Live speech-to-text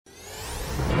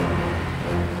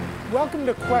Welcome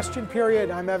to Question Period.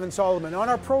 I'm Evan Solomon. On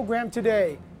our program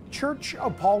today, church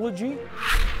apology.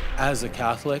 As a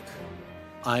Catholic,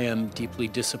 I am deeply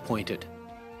disappointed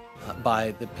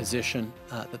by the position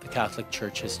that the Catholic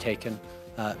Church has taken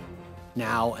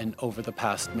now and over the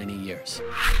past many years.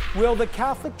 Will the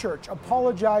Catholic Church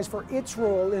apologize for its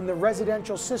role in the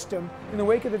residential system in the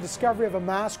wake of the discovery of a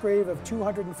mass grave of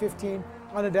 215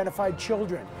 unidentified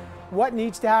children? What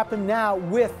needs to happen now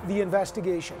with the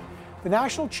investigation? The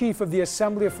National Chief of the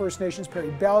Assembly of First Nations,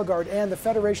 Perry Bellegarde, and the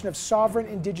Federation of Sovereign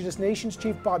Indigenous Nations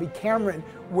Chief, Bobby Cameron,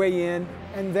 weigh in,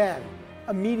 and then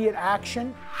immediate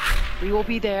action. We will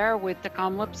be there with the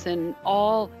Kamloops and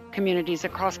all communities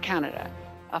across Canada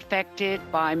affected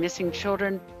by missing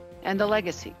children and the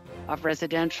legacy of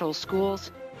residential schools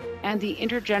and the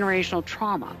intergenerational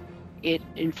trauma it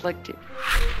inflicted.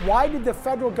 Why did the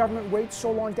federal government wait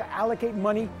so long to allocate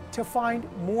money to find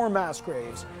more mass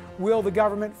graves? Will the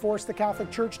government force the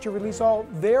Catholic Church to release all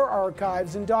their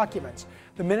archives and documents?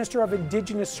 The Minister of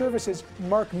Indigenous Services,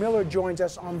 Mark Miller, joins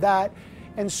us on that.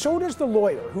 And so does the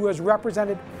lawyer who has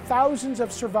represented thousands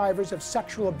of survivors of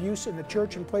sexual abuse in the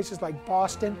church in places like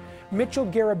Boston. Mitchell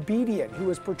Garabedian, who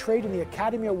was portrayed in the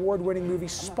Academy Award-winning movie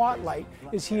Spotlight,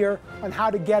 is here on how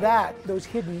to get at those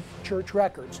hidden church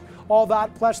records. All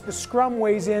that plus the Scrum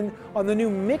weighs in on the new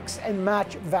mix and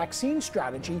match vaccine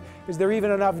strategy. Is there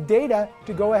even enough data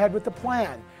to go ahead with the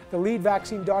plan? The lead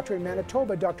vaccine doctor in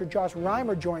Manitoba, Dr. Josh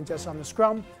Reimer, joins us on the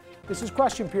Scrum. This is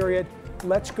Question Period.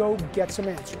 Let's go get some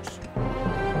answers.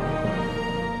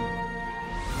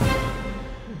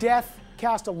 Death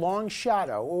cast a long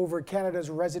shadow over Canada's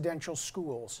residential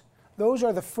schools. Those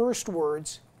are the first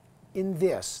words in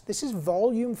this. This is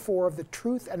Volume 4 of the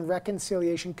Truth and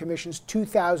Reconciliation Commission's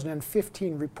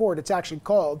 2015 report. It's actually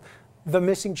called The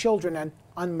Missing Children and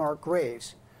Unmarked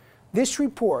Graves. This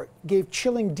report gave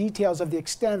chilling details of the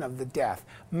extent of the death.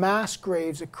 Mass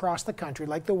graves across the country,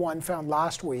 like the one found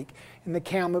last week in the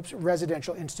Kamloops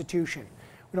Residential Institution.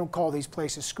 We don't call these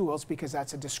places schools because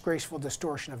that's a disgraceful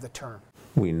distortion of the term.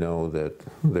 We know that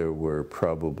there were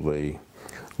probably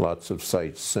lots of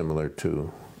sites similar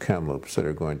to Kamloops that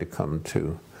are going to come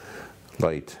to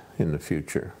light in the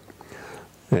future.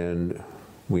 And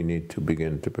we need to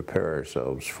begin to prepare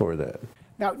ourselves for that.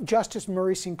 Now, Justice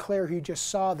Murray Sinclair, who you just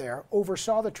saw there,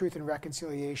 oversaw the Truth and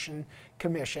Reconciliation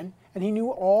Commission, and he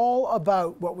knew all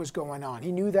about what was going on.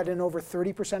 He knew that in over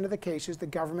 30% of the cases, the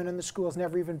government and the schools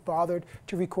never even bothered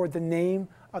to record the name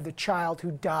of the child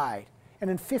who died. And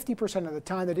in 50% of the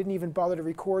time, they didn't even bother to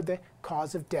record the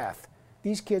cause of death.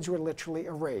 These kids were literally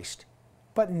erased.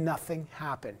 But nothing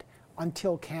happened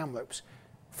until Kamloops.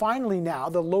 Finally now,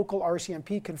 the local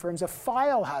RCMP confirms a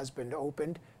file has been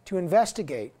opened to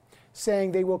investigate,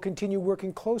 saying they will continue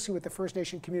working closely with the First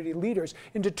Nation community leaders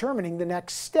in determining the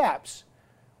next steps.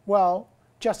 Well,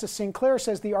 Justice Sinclair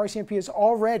says the RCMP is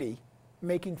already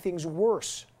making things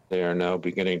worse. They are now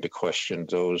beginning to question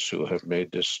those who have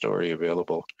made this story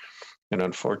available. And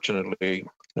unfortunately,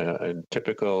 in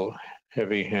typical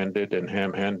heavy-handed and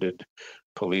ham-handed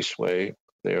police way,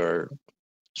 they are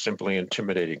simply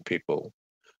intimidating people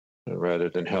rather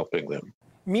than helping them.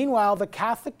 Meanwhile, the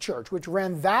Catholic Church, which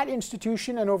ran that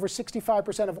institution and over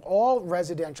 65% of all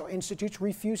residential institutes,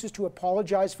 refuses to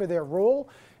apologize for their role.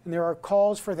 And there are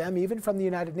calls for them, even from the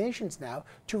United Nations now,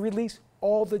 to release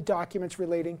all the documents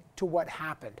relating to what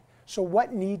happened. So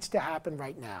what needs to happen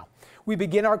right now? We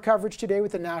begin our coverage today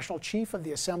with the National Chief of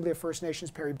the Assembly of First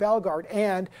Nations, Perry Bellegarde,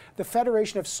 and the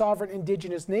Federation of Sovereign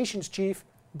Indigenous Nations Chief,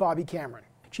 Bobby Cameron.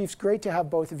 Chiefs, great to have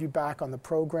both of you back on the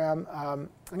program. I'm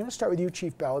going to start with you,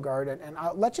 Chief Bellegarde, and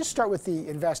let's just start with the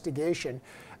investigation.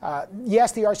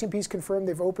 Yes, the RCMP has confirmed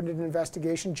they've opened an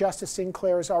investigation. Justice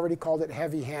Sinclair has already called it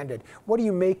heavy-handed. What do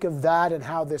you make of that and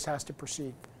how this has to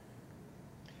proceed?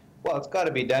 Well, it's got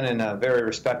to be done in a very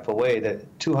respectful way.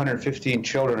 That 215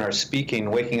 children are speaking,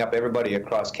 waking up everybody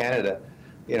across Canada.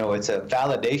 You know, it's a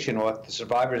validation of what the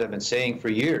survivors have been saying for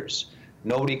years.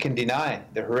 Nobody can deny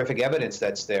the horrific evidence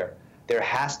that's there. There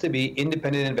has to be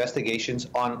independent investigations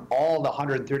on all the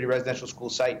 130 residential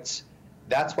school sites.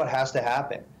 That's what has to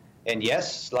happen. And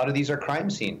yes, a lot of these are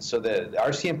crime scenes. So the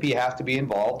RCMP have to be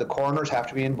involved, the coroners have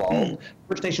to be involved,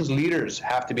 First Nations leaders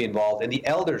have to be involved, and the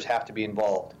elders have to be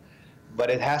involved. But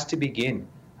it has to begin.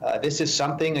 This is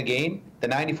something, again, the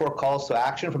 94 calls to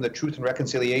action from the Truth and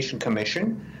Reconciliation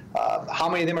Commission. How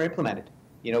many of them are implemented?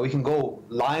 You know, we can go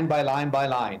line by line by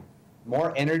line.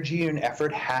 More energy and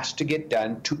effort has to get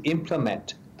done to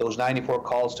implement those 94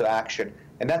 calls to action.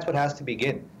 And that's what has to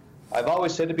begin. I've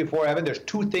always said it before, Evan, there's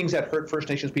two things that hurt First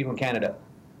Nations people in Canada.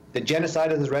 The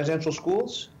genocide of the residential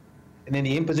schools, and then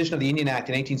the imposition of the Indian Act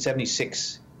in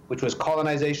 1876, which was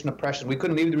colonization, oppression. We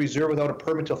couldn't leave the reserve without a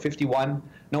permit till 51,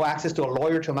 no access to a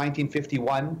lawyer till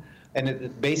 1951, and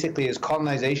it basically is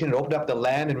colonization. It opened up the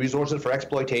land and resources for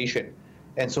exploitation.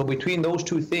 And so between those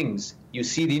two things, you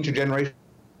see the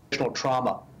intergenerational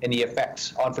trauma and the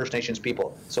effects on First Nations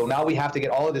people. So now we have to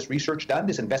get all of this research done,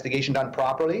 this investigation done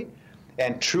properly,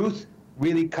 and truth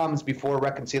really comes before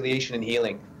reconciliation and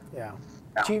healing. Yeah.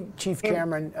 Chief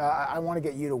Cameron, I want to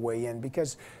get you to weigh in,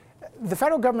 because the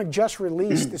federal government just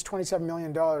released this $27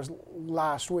 million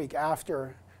last week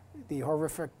after the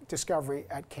horrific discovery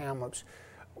at Kamloops.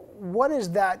 What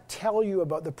does that tell you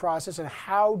about the process, and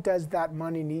how does that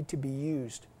money need to be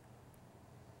used?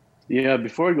 Yeah,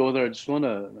 before I go there, I just want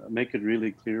to make it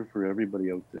really clear for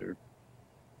everybody out there.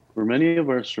 For many of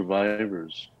our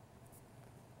survivors,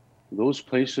 those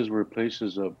places were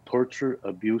places of torture,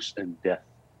 abuse, and death.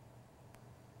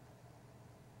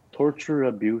 Torture,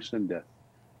 abuse, and death.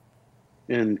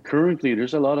 And currently,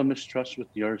 there's a lot of mistrust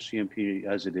with the RCMP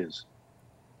as it is.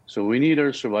 So we need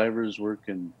our survivors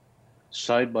working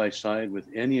side by side with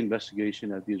any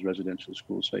investigation at these residential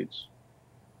school sites.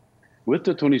 With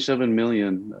the 27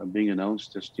 million being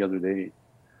announced just the other day,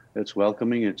 it's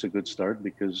welcoming. It's a good start,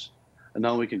 because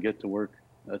now we can get to work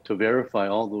to verify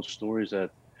all those stories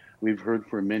that we've heard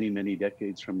for many, many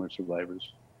decades from our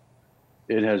survivors.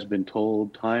 It has been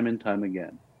told time and time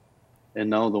again. And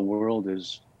now the world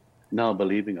is now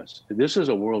believing us. This is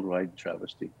a worldwide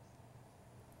travesty.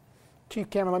 Chief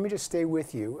Cameron, let me just stay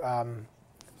with you,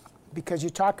 because you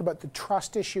talk about the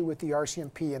trust issue with the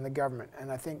RCMP and the government,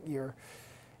 and I think you're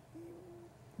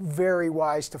very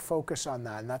wise to focus on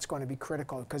that, and that's going to be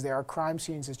critical, because there are crime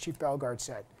scenes, as Chief Bellegarde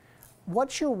said.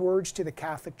 What's your words to the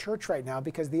Catholic Church right now?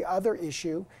 Because the other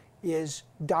issue is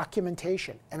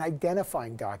documentation and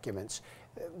identifying documents.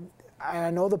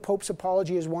 I know the Pope's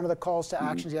apology is one of the calls to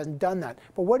actions. He hasn't done that.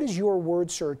 But what is your word,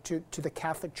 sir, to the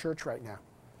Catholic Church right now?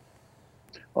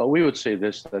 Well, we would say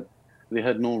this, that they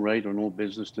had no right or no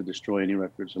business to destroy any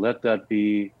records. Let that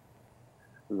be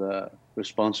the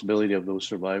responsibility of those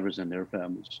survivors and their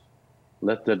families.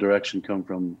 Let the direction come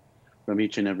from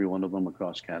each and every one of them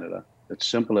across Canada. It's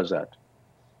simple as that.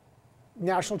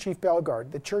 National Chief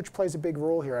Bellegarde, the church plays a big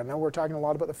role here. I know we're talking a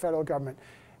lot about the federal government.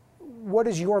 What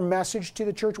is your message to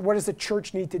the church? What does the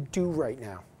church need to do right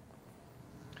now?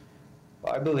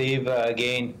 I believe,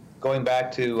 again, going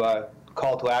back to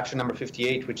call to action number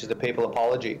 58, which is the papal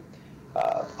apology.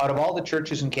 Out of all the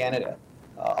churches in Canada,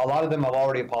 a lot of them have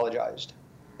already apologized.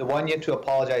 The one yet to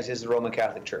apologize is the Roman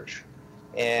Catholic Church.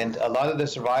 And a lot of the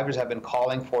survivors have been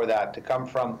calling for that to come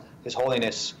from His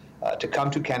Holiness, to come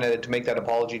to Canada to make that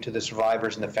apology to the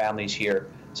survivors and the families here.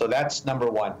 So that's number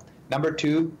one. Number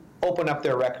two, open up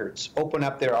their records, open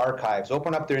up their archives,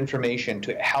 open up their information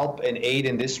to help and aid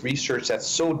in this research that's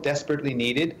so desperately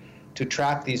needed to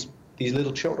track these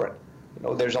little children. You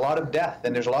know, there's a lot of death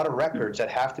and there's a lot of records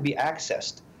that have to be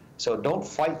accessed. So don't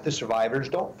fight the survivors,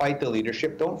 don't fight the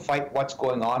leadership, don't fight what's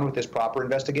going on with this proper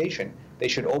investigation. They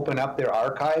should open up their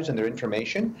archives and their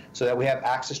information so that we have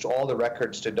access to all the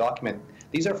records to document.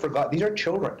 These are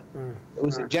children. It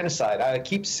was a genocide. I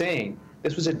keep saying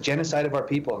this was a genocide of our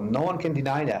people. No one can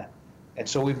deny that. And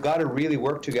so we've got to really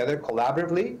work together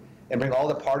collaboratively and bring all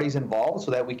the parties involved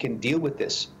so that we can deal with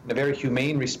this in a very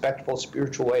humane, respectful,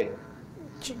 spiritual way.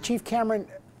 Chief Cameron,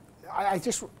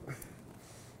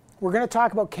 we're going to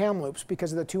talk about Kamloops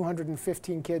because of the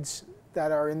 215 kids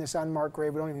that are in this unmarked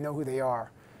grave. We don't even know who they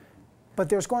are. But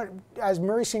there's as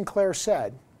Murray Sinclair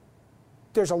said,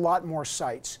 there's a lot more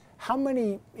sites. How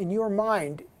many, in your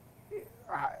mind,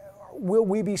 will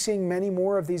we be seeing many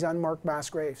more of these unmarked mass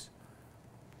graves?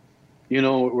 You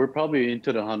know, we're probably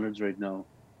into the hundreds right now.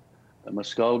 The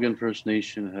Muskowhegan First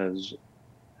Nation has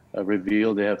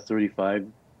revealed they have 35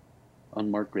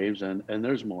 unmarked graves, and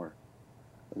there's more.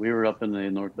 We were up in the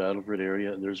North Battleford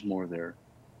area. There's more there.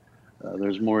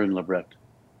 There's more in LeBret.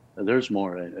 There's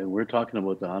more, and we're talking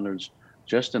about the hundreds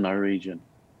just in our region.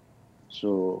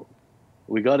 So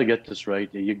we got to get this right.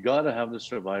 You got to have the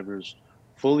survivors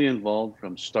fully involved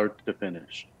from start to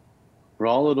finish. For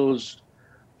all of those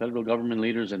federal government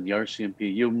leaders and the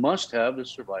RCMP, you must have the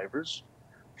survivors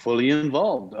fully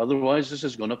involved. Otherwise, this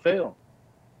is going to fail.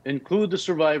 Include the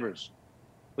survivors,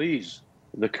 please.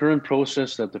 The current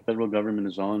process that the federal government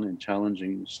is on in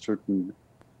challenging certain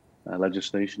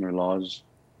legislation or laws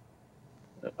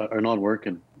are not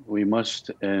working. We must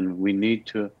and we need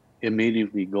to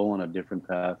immediately go on a different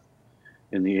path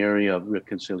in the area of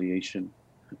reconciliation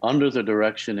under the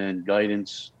direction and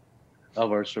guidance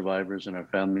of our survivors and our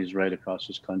families right across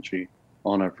this country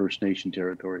on our First Nation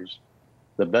territories.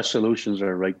 The best solutions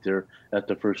are right there at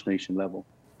the First Nation level.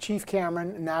 Chief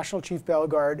Cameron, National Chief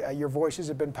Bellegarde, your voices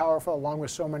have been powerful along with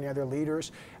so many other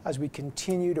leaders as we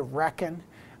continue to reckon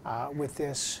with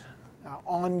this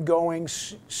ongoing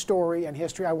story and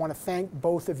history. I want to thank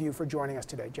both of you for joining us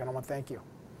today. Gentlemen, thank you.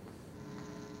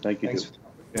 Thank you. Thanks for the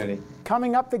opportunity.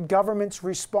 Coming up, the government's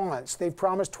response. They've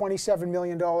promised $27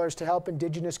 million to help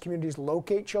Indigenous communities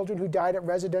locate children who died at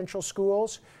residential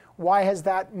schools. Why has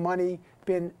that money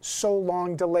been so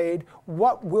long delayed?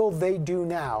 What will they do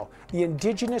now? The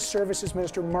Indigenous Services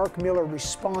Minister, Mark Miller,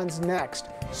 responds next.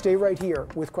 Stay right here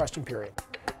with Question Period.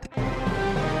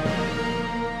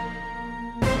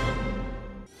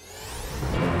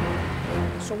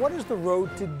 So what does the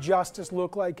road to justice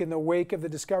look like in the wake of the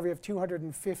discovery of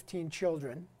 215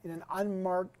 children in an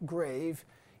unmarked grave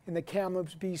in the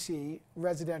Kamloops, BC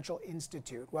Residential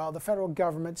Institute? Well, the federal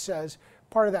government says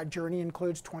part of that journey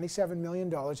includes $27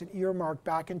 million earmarked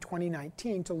back in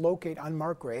 2019 to locate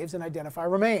unmarked graves and identify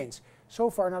remains. So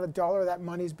far, not a dollar of that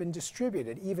money has been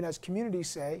distributed, even as communities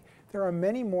say there are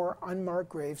many more unmarked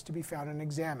graves to be found and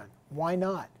examined. Why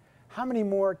not? How many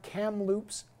more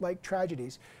Kamloops-like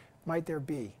tragedies might there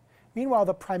be? Meanwhile,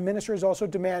 the Prime Minister is also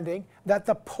demanding that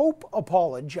the Pope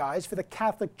apologize for the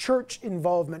Catholic Church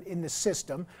involvement in the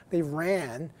system. They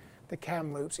ran the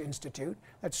Kamloops Institute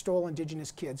that stole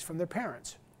Indigenous kids from their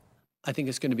parents. I think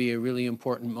it's going to be a really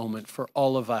important moment for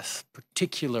all of us,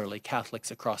 particularly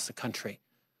Catholics across the country,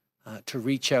 to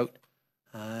reach out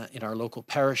in our local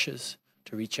parishes,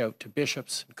 to reach out to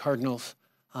bishops and cardinals,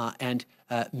 and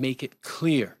make it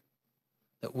clear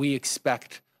that we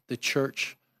expect the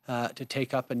Church to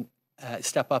take up and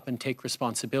step up and take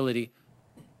responsibility.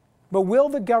 But will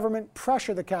the government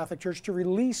pressure the Catholic Church to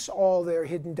release all their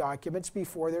hidden documents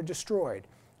before they're destroyed?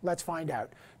 Let's find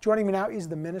out. Joining me now is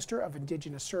the Minister of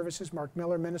Indigenous Services, Mark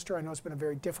Miller. Minister, I know it's been a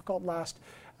very difficult last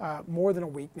more than a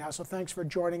week now, so thanks for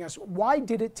joining us. Why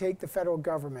did it take the federal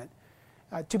government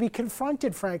to be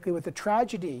confronted, frankly, with the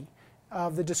tragedy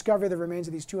of the discovery of the remains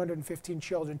of these 215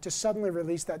 children to suddenly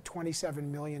release that $27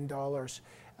 million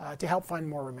to help find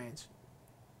more remains?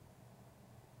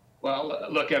 Well,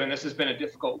 look, Evan, this has been a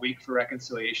difficult week for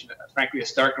reconciliation. Frankly, a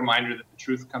stark reminder that the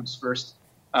truth comes first.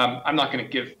 I'm not going to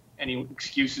give any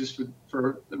excuses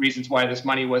for the reasons why this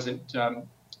money wasn't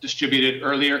distributed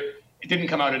earlier. It didn't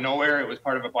come out of nowhere. It was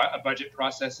part of a budget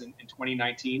process in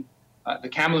 2019. The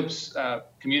Kamloops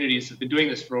communities have been doing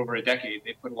this for over a decade.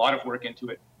 They put a lot of work into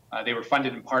it. They were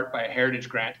funded in part by a heritage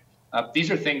grant.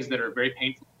 These are things that are very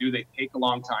painful to do. They take a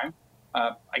long time.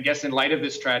 I guess in light of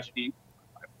this tragedy,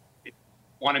 I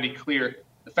want to be clear,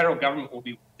 the federal government will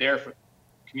be there for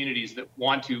communities that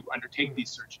want to undertake these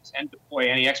searches and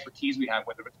deploy any expertise we have,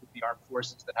 whether it's with the armed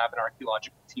forces that have an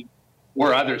archaeological team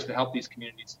or others to help these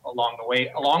communities along the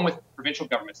way, along with provincial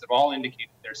governments that have all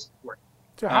indicated their support.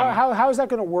 So how is that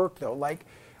going to work, though? Like,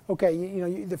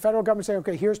 okay, the federal government saying,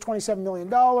 okay, here's $27 million.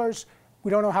 We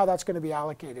don't know how that's going to be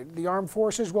allocated. The armed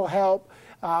forces will help.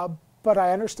 But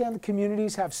I understand the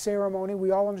communities have ceremony.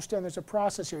 We all understand there's a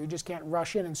process here. You just can't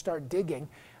rush in and start digging.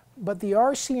 But the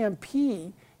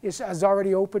RCMP has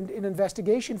already opened an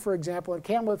investigation, for example, in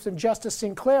Kamloops, and Justice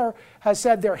Sinclair has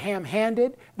said they're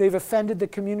ham-handed. They've offended the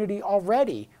community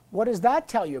already. What does that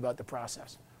tell you about the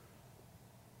process?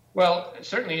 Well,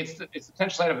 certainly it's the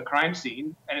potential site of a crime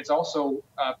scene, and it's also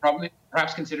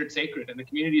perhaps considered sacred, and the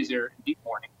communities are in deep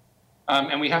mourning.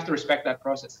 And we have to respect that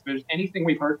process. If there's anything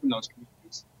we've heard from those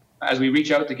communities, as we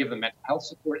reach out to give them mental health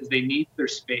support, is they need their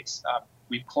space.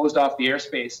 We've closed off the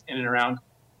airspace in and around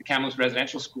the Kamloops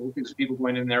Residential School because there's people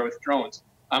going in there with drones.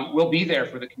 We'll be there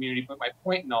for the community, but my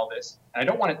point in all this, and I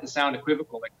don't want it to sound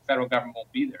equivocal like the federal government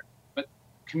won't be there, but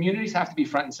communities have to be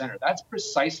front and center. That's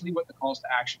precisely what the calls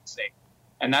to action say.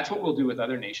 And that's what we'll do with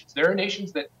other nations. There are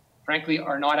nations that, frankly,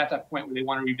 are not at that point where they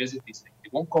want to revisit these things. They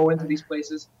won't go into these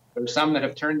places. There are some that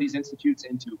have turned these institutes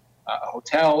into a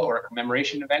hotel or a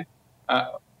commemoration event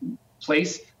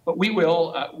place, but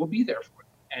we'll be there for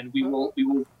them, and we will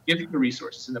give you the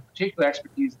resources and the particular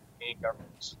expertise that the Canadian government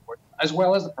will support, as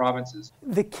well as the provinces.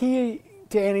 The key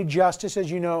to any justice,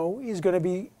 as you know, is going to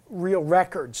be real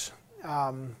records.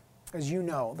 As you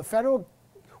know,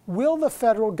 will the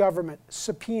federal government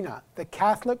subpoena the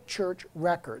Catholic Church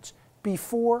records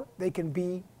before they can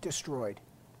be destroyed?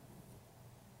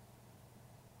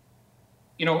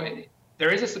 You know,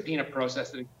 there is a subpoena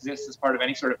process that exists as part of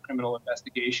any sort of criminal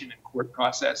investigation and court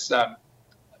process.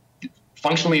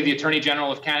 Functionally, the Attorney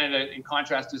General of Canada, in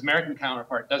contrast to his American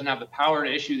counterpart, doesn't have the power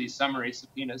to issue these summary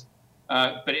subpoenas.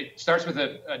 But it starts with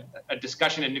a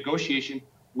discussion and negotiation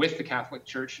with the Catholic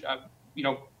Church. You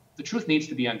know, the truth needs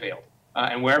to be unveiled.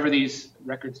 And wherever these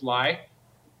records lie,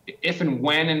 if and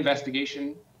when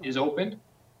investigation is opened,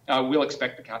 we'll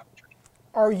expect the Catholic Church.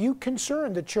 Are you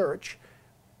concerned, the church?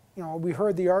 You know, we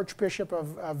heard the Archbishop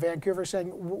of Vancouver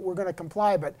saying we're going to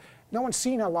comply, but no one's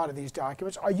seen a lot of these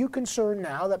documents. Are you concerned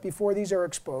now that before these are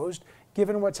exposed,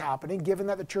 given what's happening, given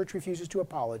that the church refuses to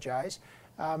apologize,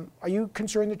 are you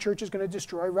concerned the church is going to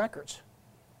destroy records?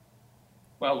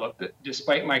 Well, look,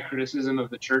 despite my criticism of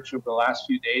the church over the last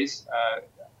few days,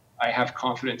 I have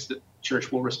confidence that the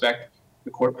church will respect the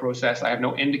court process. I have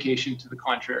no indication to the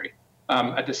contrary.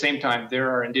 At the same time, there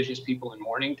are Indigenous people in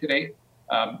mourning today.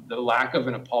 The lack of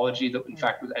an apology that, in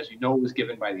fact, as you know, was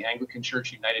given by the Anglican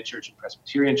Church, United Church, and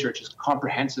Presbyterian Churches,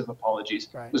 comprehensive apologies,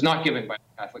 was not given by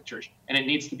the Catholic Church, and it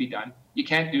needs to be done. You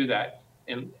can't do that,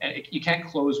 and you can't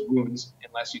close wounds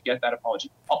unless you get that apology.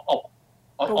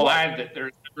 I'll add that there are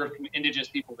a number of Indigenous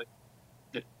people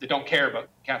that don't care about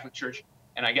the Catholic Church,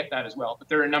 and I get that as well. But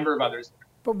there are a number of others.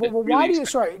 But why do you?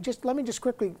 Sorry, let me just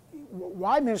quickly.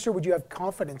 Why, Minister, would you have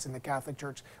confidence in the Catholic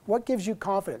Church? What gives you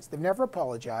confidence? They've never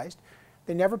apologized.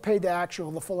 They never paid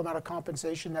the full amount of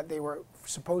compensation that they were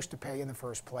supposed to pay in the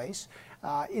first place.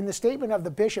 In the statement of the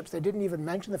bishops, they didn't even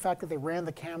mention the fact that they ran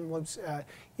the Kamloops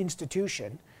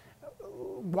institution.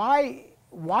 Why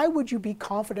would you be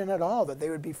confident at all that they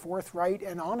would be forthright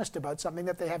and honest about something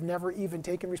that they have never even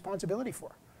taken responsibility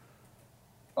for?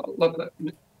 Look,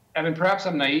 Evan, perhaps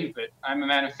I'm naive, but I'm a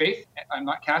man of faith. I'm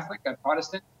not Catholic, I'm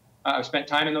Protestant. I've spent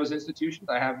time in those institutions.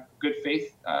 I have good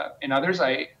faith in others.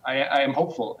 I am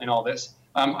hopeful in all this.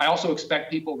 I also expect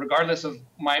people, regardless of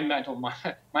my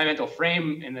mental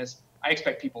frame in this, I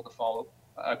expect people to follow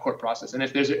a court process. And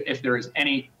if there is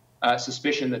any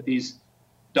suspicion that these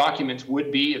documents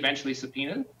would be eventually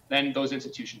subpoenaed, then those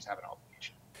institutions have an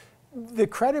obligation. The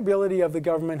credibility of the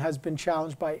government has been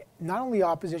challenged by not only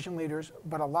opposition leaders,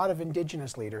 but a lot of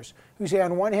Indigenous leaders who say,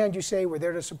 on one hand, you say we're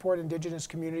there to support Indigenous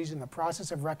communities in the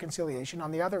process of reconciliation.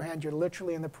 On the other hand, you're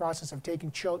literally in the process of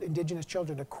taking Indigenous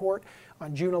children to court.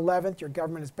 On June 11th, your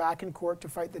government is back in court to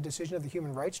fight the decision of the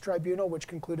Human Rights Tribunal, which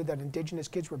concluded that Indigenous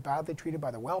kids were badly treated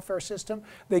by the welfare system.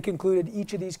 They concluded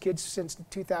each of these kids since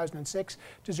 2006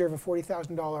 deserve a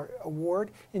 $40,000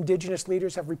 award. Indigenous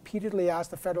leaders have repeatedly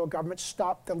asked the federal government,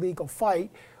 stop the legal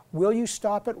fight. Will you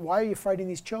stop it? Why are you fighting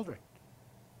these children?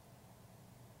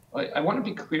 I want to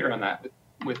be clear on that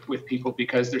with people,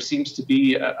 because there seems to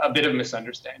be a bit of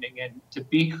misunderstanding. And to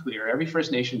be clear, every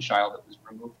First Nation child that was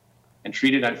removed and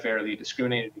treated unfairly,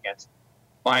 discriminated against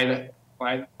by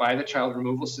the child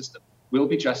removal system will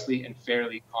be justly and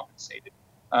fairly compensated.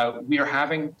 We are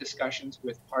having discussions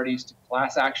with parties to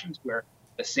class actions where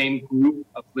the same group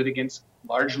of litigants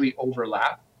largely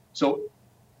overlap. So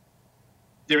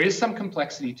there is some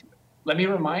complexity to it. Let me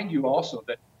remind you also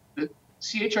that the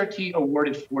CHRT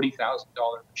awarded $40,000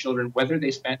 for children, whether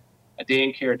they spent a day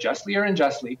in care justly or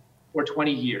unjustly, or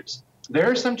 20 years. There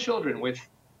are some children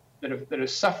that have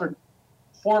suffered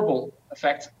horrible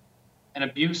effects and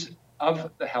abuse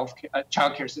of the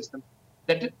child care system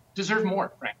that deserve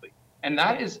more, frankly. And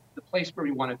that is the place where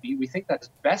we want to be. We think that's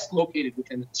best located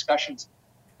within the discussions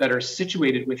that are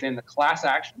situated within the class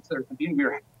actions that are convened. We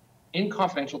are in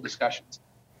confidential discussions.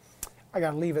 I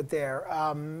got to leave it there.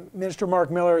 Minister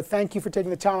Mark Miller, thank you for taking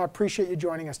the time. I appreciate you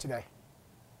joining us today.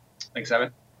 Thanks,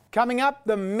 Evan. Coming up,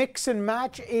 the mix and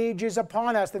match age is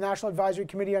upon us. The National Advisory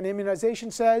Committee on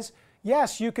Immunization says,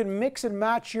 yes, you can mix and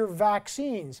match your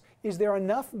vaccines. Is there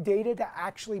enough data to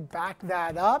actually back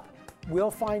that up?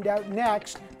 We'll find out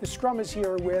next. The Scrum is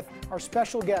here with our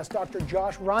special guest, Dr.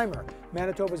 Josh Reimer,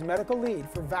 Manitoba's medical lead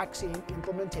for vaccine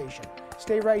implementation.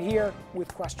 Stay right here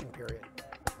with Question Period.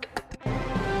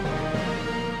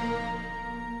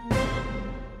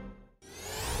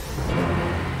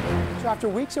 So after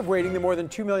weeks of waiting, the more than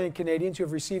 2 million Canadians who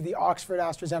have received the Oxford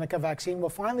AstraZeneca vaccine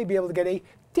will finally be able to get a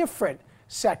different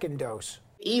second dose.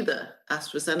 Either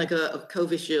AstraZeneca or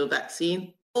Covishield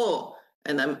vaccine or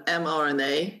an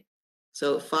mRNA,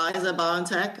 so Pfizer,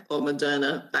 BioNTech or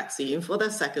Moderna vaccine for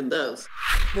their second dose.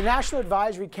 The National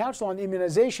Advisory Council on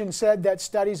Immunization said that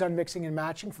studies on mixing and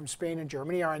matching from Spain and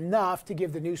Germany are enough to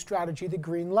give the new strategy the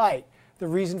green light. The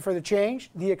reason for the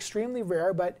change? The extremely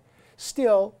rare but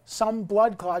still some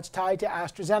blood clots tied to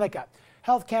AstraZeneca.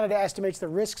 Health Canada estimates the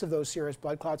risks of those serious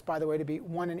blood clots, by the way, to be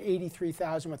 1 in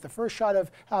 83,000 with the first shot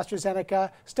of AstraZeneca.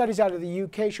 Studies out of the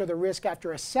UK show the risk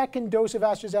after a second dose of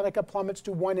AstraZeneca plummets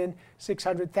to 1 in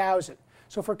 600,000.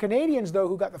 So for Canadians, though,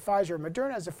 who got the Pfizer or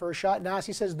Moderna as a first shot,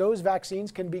 NACI says those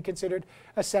vaccines can be considered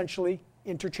essentially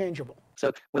interchangeable.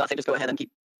 So will I say just go ahead and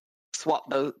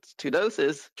swap those two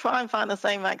doses, try and find the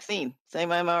same vaccine, same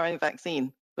mRNA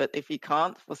vaccine. But if you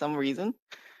can't for some reason,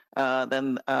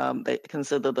 then they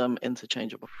consider them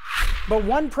interchangeable. But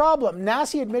one problem,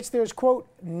 NACI admits there's, quote,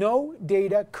 no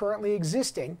data currently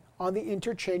existing on the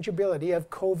interchangeability of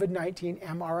COVID-19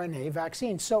 mRNA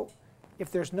vaccines. So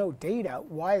if there's no data,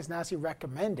 why is NACI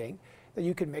recommending that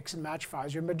you can mix and match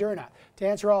Pfizer and Moderna? To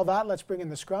answer all that, let's bring in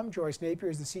the scrum. Joyce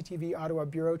Napier is the CTV Ottawa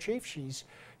Bureau Chief. She's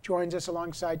joins us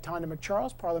alongside Tonda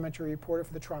McCharles, parliamentary reporter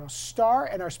for the Toronto Star.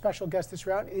 And our special guest this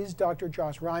round is Dr.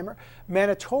 Josh Reimer,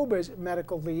 Manitoba's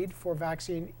medical lead for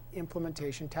Vaccine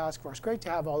Implementation Task Force. Great to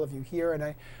have all of you here. And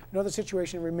I know the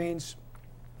situation remains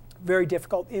very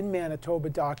difficult in Manitoba,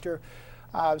 Doctor.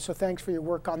 So thanks for your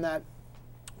work on that.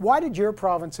 Why did your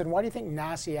province and why do you think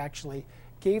NACI actually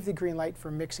gave the green light for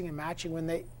mixing and matching when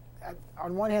they,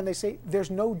 on one hand, they say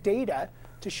there's no data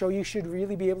to show you should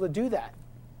really be able to do that?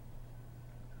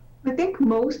 I think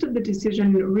most of the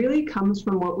decision really comes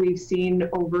from what we've seen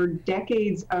over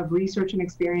decades of research and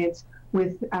experience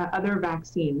with other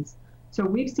vaccines. So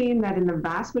we've seen that in the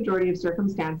vast majority of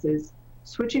circumstances,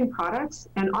 switching products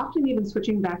and often even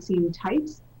switching vaccine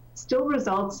types still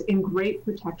results in great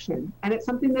protection. And it's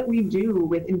something that we do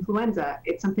with influenza.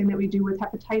 It's something that we do with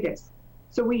hepatitis.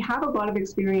 So we have a lot of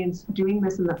experience doing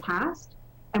this in the past.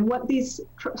 And what these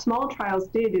small trials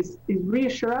did is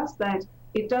reassure us that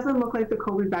it doesn't look like the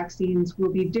COVID vaccines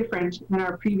will be different than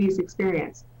our previous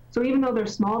experience. So even though they're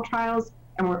small trials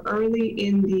and we're early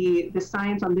in the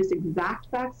science on this exact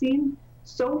vaccine,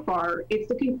 so far it's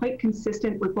looking quite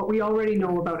consistent with what we already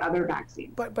know about other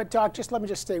vaccines. But Doc, let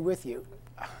me stay with you.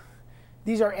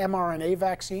 These are mRNA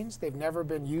vaccines. They've never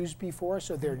been used before,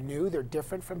 so they're new. They're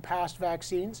different from past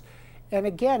vaccines. And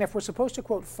again, if we're supposed to,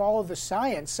 quote, follow the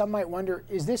science, some might wonder,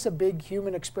 is this a big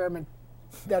human experiment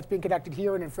that's being conducted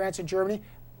here and in France and Germany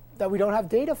that we don't have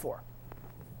data for?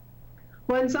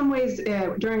 Well, in some ways,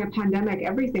 during a pandemic,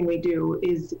 everything we do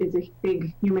is a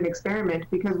big human experiment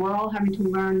because we're all having to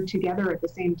learn together at the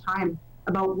same time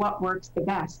about what works the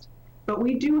best. But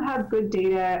we do have good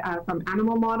data from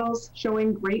animal models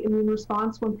showing great immune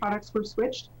response when products were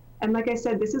switched. And like I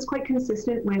said, this is quite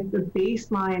consistent with the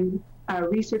baseline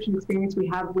research and experience we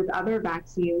have with other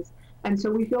vaccines. And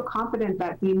so we feel confident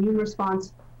that the immune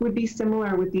response would be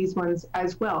similar with these ones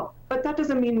as well. But that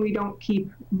doesn't mean we don't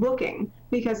keep looking,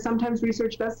 because sometimes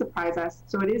research does surprise us.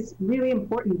 So it is really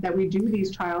important that we do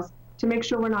these trials to make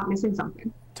sure we're not missing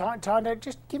something. Tonda,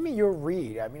 just give me your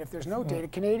read. I mean, if there's no data,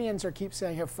 Canadians keep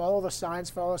saying, hey, follow the science,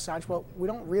 follow the science. Well, we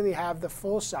don't really have the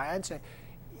full science.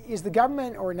 Is the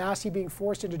government or NACI being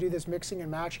forced to do this mixing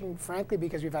and matching, frankly,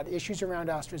 because we've had issues around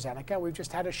AstraZeneca? We've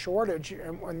just had a shortage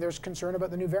and there's concern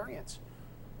about the new variants.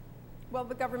 Well,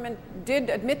 the government did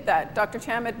admit that. Dr.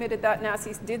 Cham admitted that.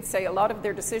 NACI did say a lot of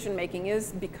their decision making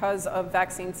is because of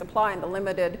vaccine supply and the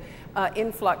limited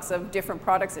influx of different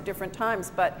products at different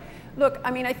times. But look,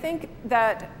 I mean, I think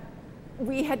that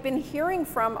we had been hearing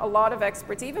from a lot of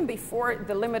experts, even before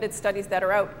the limited studies that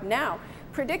are out now,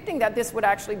 predicting that this would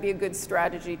actually be a good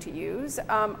strategy to use.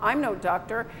 I'm no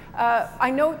doctor. I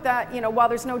note that, while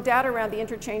there's no data around the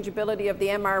interchangeability of the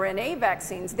mRNA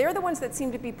vaccines, they're the ones that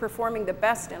seem to be performing the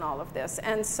best in all of this.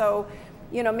 And so,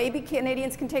 maybe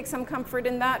Canadians can take some comfort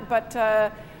in that, but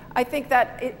I think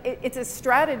that it's a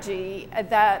strategy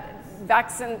that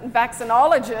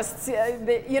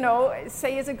vaccinologists,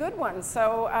 say is a good one.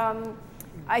 So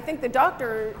I think the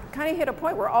doctor kind of hit a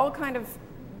point. We're all kind of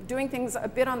doing things a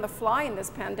bit on the fly in this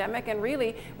pandemic, and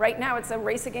really right now it's a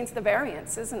race against the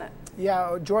variants, isn't it?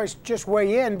 Yeah, Joyce, just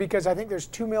weigh in, because I think there's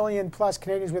 2 million plus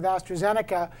Canadians with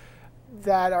AstraZeneca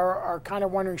that are kind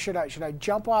of wondering, should I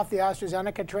jump off the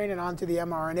AstraZeneca train and onto the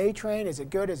mRNA train? Is it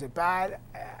good? Is it bad?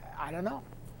 I don't know.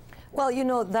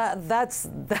 Well, that's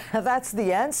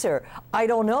the answer. I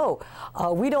don't know.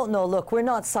 We don't know. Look, we're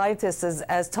not scientists,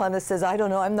 as Tonda says. I don't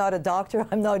know. I'm not a doctor.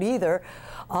 I'm not either.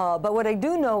 But what I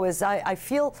do know is I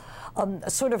feel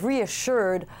sort of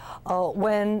reassured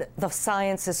when the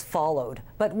science is followed.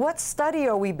 But what study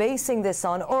are we basing this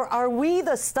on? Or are we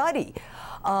the study?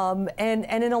 And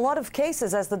in a lot of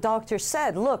cases, as the doctor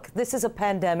said, look, this is a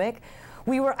pandemic.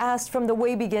 We were asked from the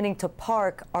way beginning to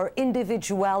park our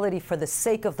individuality for the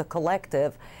sake of the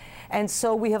collective. And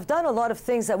so we have done a lot of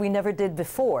things that we never did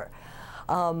before.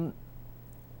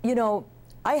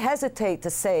 I hesitate to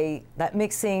say that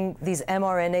mixing these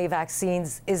mRNA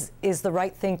vaccines is the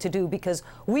right thing to do, because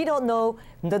we don't know,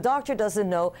 the doctor doesn't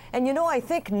know, and I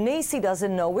think NACI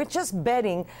doesn't know. We're just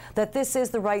betting that this is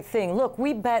the right thing. Look,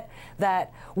 we bet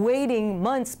that waiting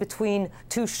months between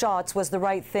 2 shots was the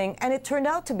right thing, and it turned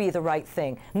out to be the right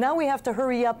thing. Now we have to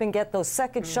hurry up and get those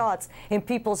second shots in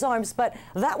people's arms, but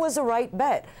that was a right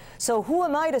bet. So who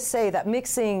am I to say that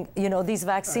mixing, these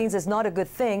vaccines is not a good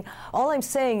thing? All I'm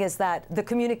saying is that the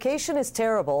communication is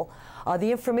terrible.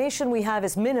 The information we have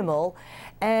is minimal,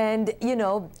 and, you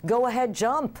know, go ahead,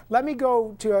 jump. Let me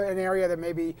go to an area that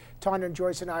maybe Tonda and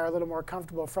Joyce and I are a little more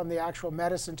comfortable, from the actual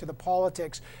medicine to the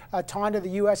politics. Tonda,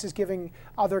 the U.S. is giving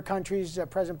other countries,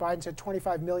 President Biden said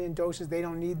 25 million doses, they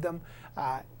don't need them.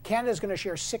 Canada is going to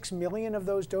share 6 million of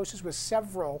those doses with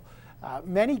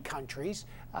many countries.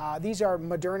 These are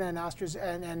Moderna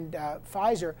and and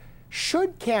Pfizer.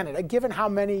 Should Canada, given how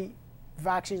many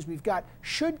vaccines we've got,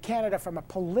 should Canada, from a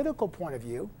political point of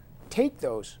view, take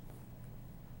those?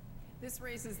 This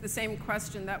raises the same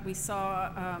question that we saw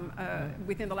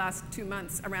within the last 2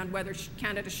 months around whether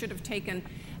Canada should have taken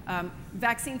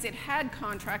vaccines it had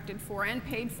contracted for and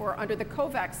paid for under the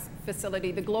COVAX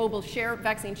facility, the global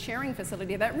vaccine sharing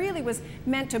facility that really was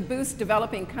meant to boost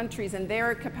developing countries and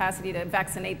their capacity to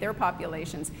vaccinate their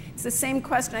populations. It's the same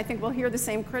question. I think we'll hear the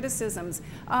same criticisms.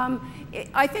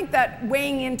 I think that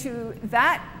weighing into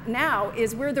that now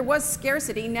is where there was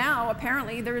scarcity. Now,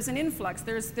 apparently, there is an influx.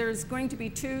 There's going to be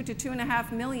 2 to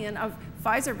 2.5 million of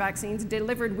Pfizer vaccines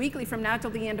delivered weekly from now till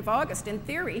the end of August. In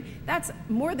theory, that's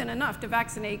more than enough to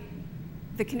vaccinate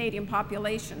the Canadian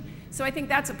population. So I think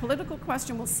that's a political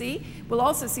question we'll see. We'll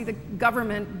also see the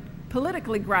government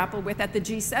politically grapple with at the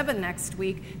G7 next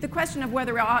week, the question of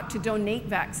whether it ought to donate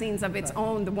vaccines of its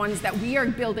own, the ones that we are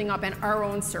building up in our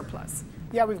own surplus.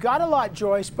 Yeah, we've got a lot,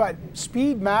 Joyce, but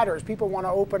speed matters. People want to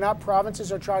open up.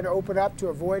 Provinces are trying to open up to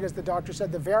avoid, as the doctor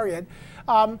said, the variant.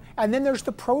 And then there's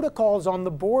the protocols on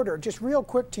the border. Just real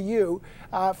quick to you,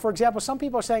 for example, some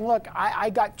people are saying, look, I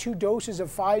got 2 doses of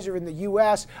Pfizer in the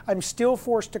U.S. I'm still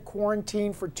forced to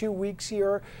quarantine for 2 weeks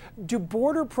here. Do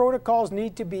border protocols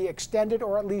need to be extended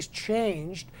or at least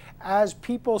changed as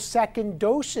people's second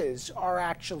doses are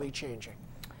actually changing?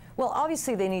 Well,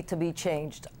 obviously they need to be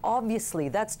changed. Obviously,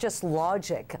 that's just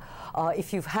logic.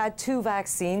 If you've had 2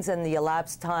 vaccines and the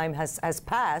elapsed time has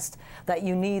passed, that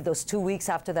you need those 2 weeks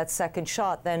after that second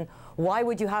shot, then why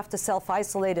would you have to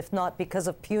self-isolate if not because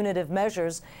of punitive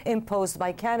measures imposed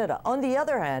by Canada? On the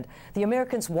other hand, the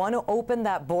Americans want to open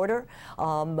that border.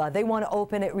 They want to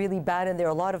open it really bad, and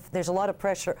there's a lot of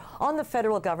pressure on the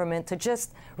federal government to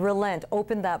just relent,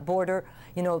 open that border.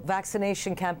 You know,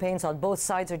 vaccination campaigns on both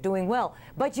sides are doing well.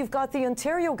 But you've got the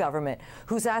Ontario government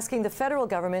who's asking the federal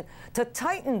government to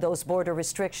tighten those border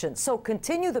restrictions. So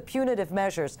continue the punitive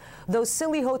measures. Those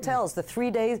silly hotels, the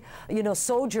 3-day,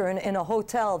 sojourn in a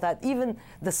hotel that even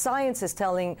the science is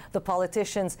telling the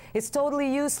politicians it's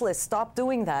totally useless. Stop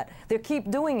doing that. They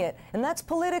keep doing it. And that's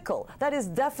political. That is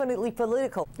definitely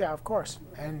political. Yeah, of course.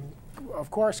 And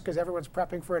of course, because everyone's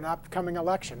prepping for an upcoming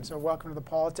election. So welcome to the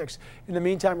politics. In the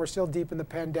meantime, we're still deep in the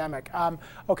pandemic.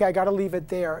 Okay, I got to leave it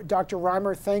there. Dr.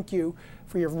 Reimer, thank you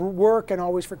for your work and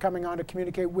always for coming on to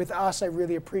communicate with us. I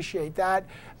really appreciate that.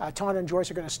 Tonda and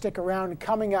Joyce are going to stick around.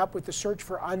 Coming up with the search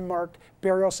for unmarked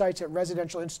burial sites at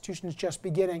residential institutions just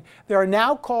beginning. There are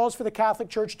now calls for the Catholic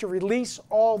Church to release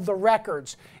all the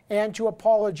records and to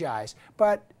apologize.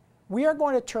 But we are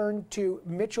going to turn to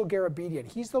Mitchell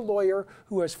Garabedian. He's the lawyer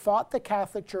who has fought the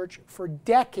Catholic Church for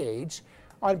decades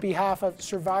on behalf of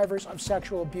survivors of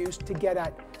sexual abuse to get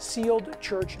at sealed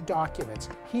church documents.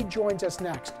 He joins us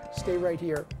next. Stay right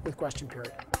here with Question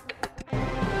Period.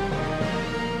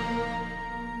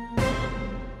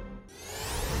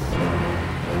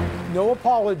 No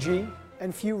apology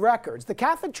and few records. The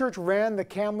Catholic Church ran the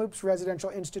Kamloops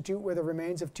Residential Institute where the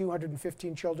remains of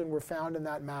 215 children were found in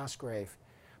that mass grave.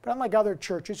 But unlike other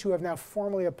churches who have now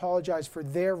formally apologized for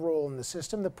their role in the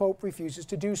system, the Pope refuses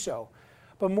to do so.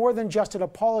 But more than just an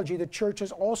apology, the Church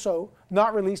has also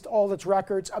not released all its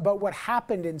records about what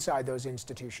happened inside those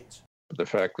institutions. The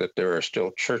fact that there are still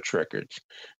church records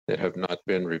that have not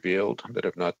been revealed, that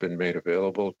have not been made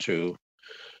available to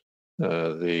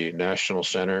the National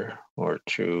Center or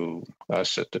to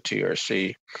us at the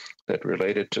TRC that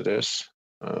related to this,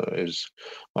 is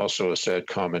also a sad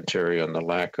commentary on the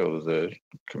lack of the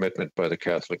commitment by the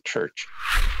Catholic Church.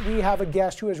 We have a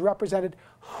guest who has represented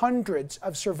hundreds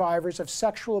of survivors of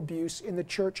sexual abuse in the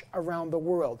church around the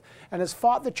world and has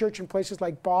fought the church in places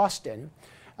like Boston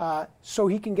so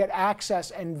he can get access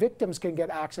and victims can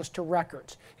get access to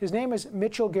records. His name is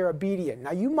Mitchell Garabedian.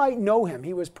 Now, you might know him.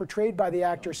 He was portrayed by the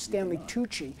actor Stanley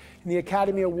Tucci in the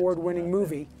Academy Award-winning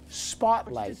movie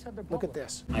Spotlight. Look at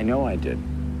this. I know I did.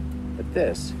 But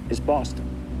this is Boston,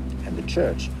 and the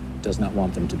church does not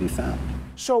want them to be found.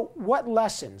 So what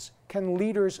lessons can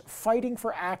leaders fighting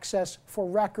for access for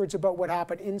records about what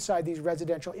happened inside these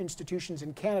residential institutions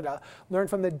in Canada learn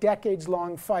from the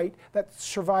decades-long fight that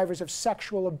survivors of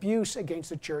sexual abuse against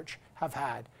the church have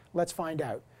had? Let's find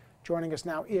out. Joining us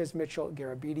now is Mitchell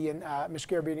Garabedian. Ms.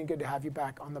 Garabedian, good to have you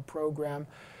back on the program.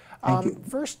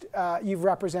 First, you've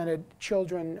represented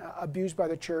children abused by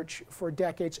the church for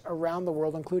decades around the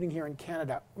world, including here in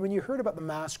Canada. When you heard about the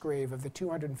mass grave of the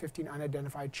 215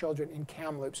 unidentified children in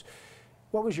Kamloops,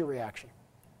 what was your reaction?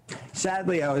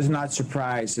 Sadly, I was not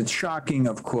surprised. It's shocking,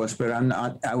 of course, but I'm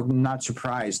not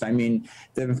surprised. I mean,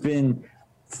 there have been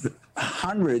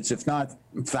hundreds, if not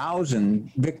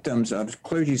 1,000, victims of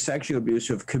clergy sexual abuse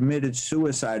who have committed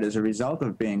suicide as a result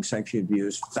of being sexually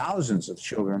abused, thousands of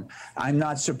children. I'm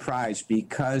not surprised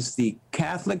because the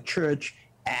Catholic Church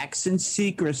acts in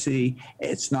secrecy.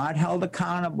 It's not held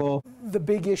accountable. The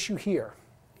big issue here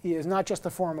is not just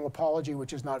the formal apology,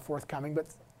 which is not forthcoming, but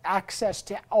access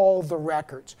to all the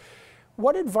records.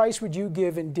 What advice would you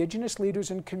give Indigenous leaders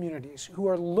and communities who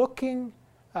are looking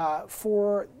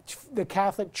for the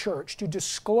Catholic Church to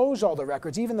disclose all the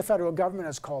records? Even the federal government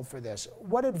has called for this.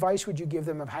 What advice would you give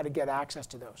them of how to get access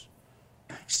to those?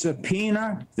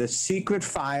 Subpoena the secret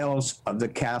files of the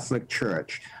Catholic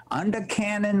Church. Under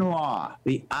canon law,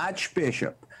 the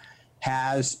Archbishop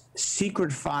has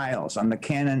secret files under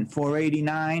Canon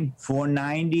 489,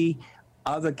 490,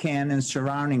 other canons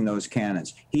surrounding those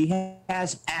canons. He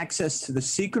has access to the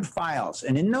secret files,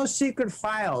 and in those secret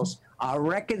files are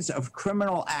records of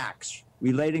criminal acts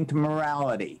relating to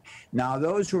morality. Now,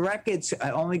 those records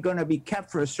are only going to be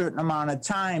kept for a certain amount of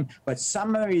time, but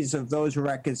summaries of those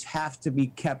records have to be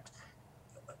kept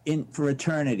for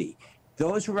eternity.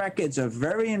 Those records are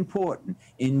very important.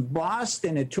 In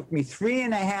Boston, it took me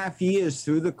 3.5 years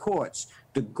through the courts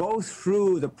to go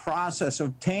through the process of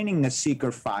obtaining the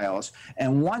secret files.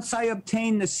 And once I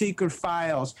obtained the secret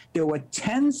files, there were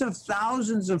tens of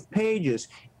thousands of pages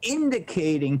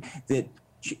indicating that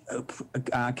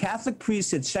Catholic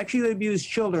priests had sexually abused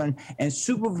children and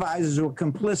supervisors were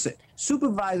complicit.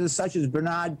 Supervisors such as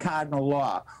Bernard Cardinal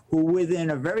Law, who within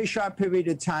a very short period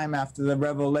of time after the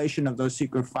revelation of those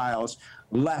secret files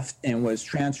left and was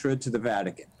transferred to the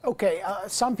Vatican. Okay,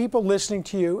 some people listening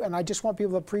to you, and I just want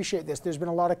people to appreciate this, there's been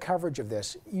a lot of coverage of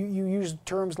this. You use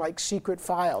terms like secret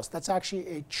files. That's actually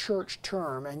a church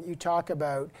term, and you talk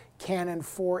about Canon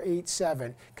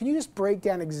 487. Can you just break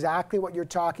down exactly what you're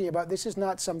talking about? This is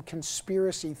not some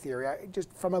conspiracy theory.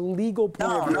 Just from a legal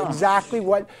point of view, exactly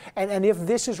what, and if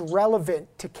this is relevant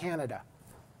to Canada.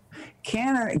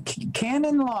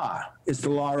 Canon law is the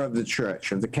law of the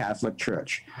Church, of the Catholic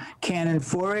Church. Canon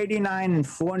 489 and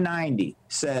 490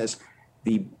 says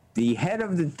the head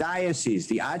of the diocese,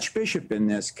 the archbishop in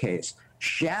this case,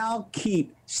 shall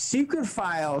keep secret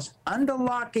files under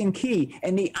lock and key,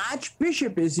 and the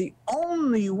archbishop is the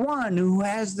only one who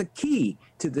has the key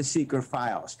to the secret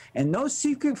files. And those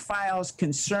secret files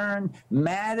concern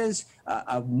matters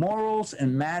of morals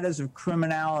and matters of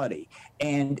criminality.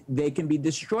 And they can be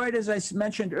destroyed, as I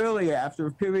mentioned earlier, after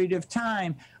a period of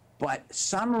time, but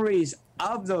summaries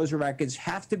of those records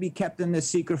have to be kept in the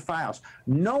secret files.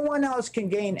 No one else can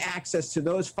gain access to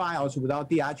those files without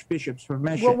the Archbishop's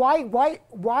permission. Well,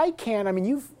 why can't, I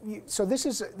mean, so this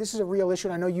is a real issue,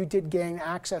 and I know you did gain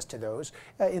access to those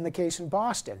in the case in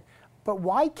Boston. But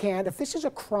why can't, if this is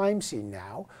a crime scene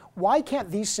now, why can't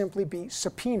these simply be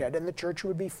subpoenaed and the church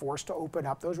would be forced to open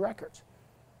up those records?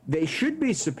 They should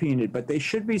be subpoenaed, but they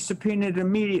should be subpoenaed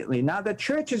immediately. Now, the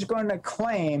church is going to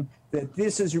claim that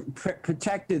this is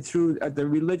protected through the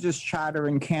religious charter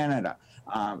in Canada,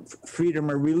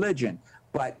 freedom of religion.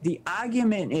 But the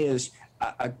argument is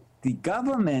the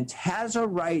government has a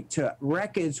right to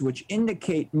records which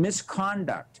indicate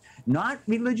misconduct, not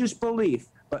religious belief,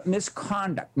 but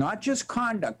misconduct, not just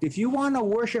conduct. If you want to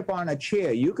worship on a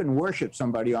chair, you can worship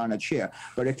somebody on a chair.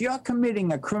 But if you're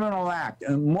committing a criminal act,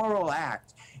 a moral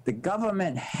act, the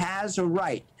government has a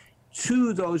right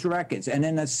to those records. And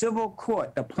in a civil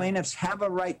court, the plaintiffs have a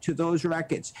right to those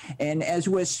records. And as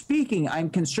we're speaking, I'm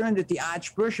concerned that the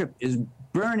Archbishop is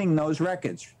burning those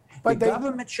records. But the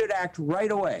government should act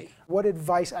right away. What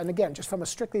advice, and again, just from a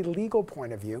strictly legal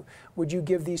point of view, would you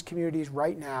give these communities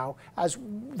right now, as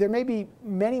there may be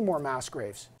many more mass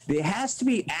graves? There has to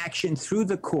be action through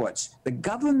the courts. The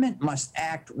government must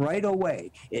act right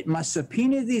away. It must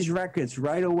subpoena these records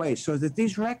right away so that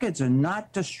these records are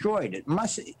not destroyed. It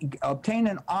must obtain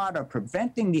an order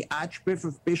preventing the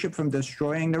Archbishop from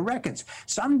destroying the records.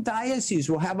 Some dioceses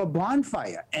will have a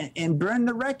bonfire and burn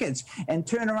the records and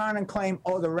turn around and claim,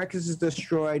 oh, the records is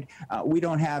destroyed. We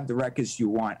don't have the records you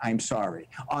want. I'm sorry.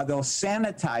 Or they'll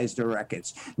sanitize the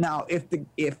records. Now, if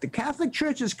the Catholic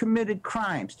Church has committed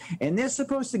crimes and they're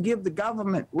supposed supposed to give the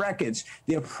government records.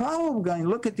 They're probably going to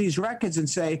look at these records and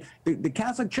say, the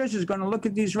Catholic Church is going to look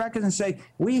at these records and say,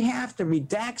 we have to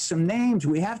redact some names,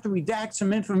 we have to redact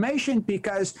some information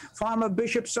because former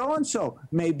Bishop so-and-so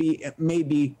may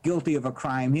be guilty of a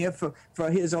crime here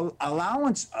for his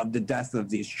allowance of the death of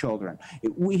these children.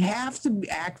 We have to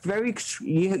act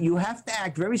you have to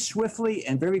act very swiftly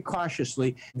and very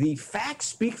cautiously. The facts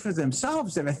speak for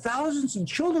themselves. There are thousands of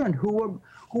children who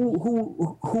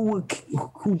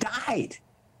died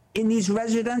in these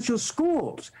residential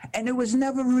schools, and it was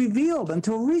never revealed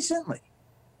until recently.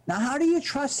 Now, how do you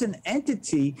trust an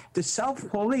entity to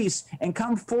self-police and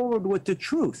come forward with the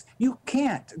truth? You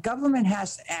can't. Government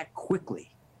has to act quickly.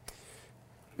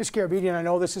 Ms. Garabedian, I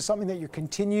know this is something that you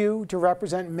continue to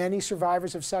represent many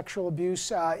survivors of sexual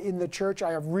abuse in the church.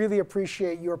 I really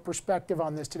appreciate your perspective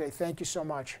on this today. Thank you so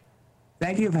much.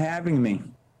 Thank you for having me.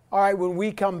 All right, when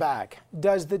we come back,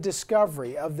 does the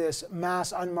discovery of this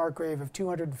mass unmarked grave of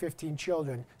 215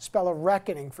 children spell a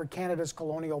reckoning for Canada's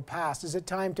colonial past? Is it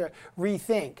time to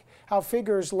rethink how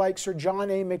figures like Sir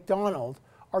John A. Macdonald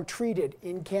are treated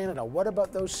in Canada? What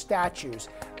about those statues?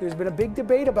 There's been a big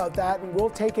debate about that, and we'll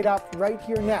take it up right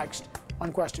here next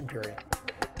on Question Period.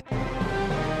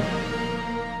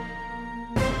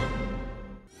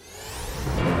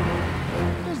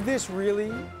 Is this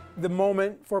really the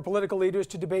moment for political leaders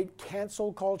to debate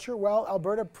cancel culture? Well,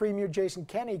 Alberta Premier Jason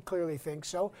Kenney clearly thinks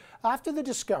so. After the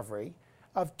discovery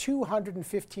of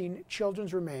 215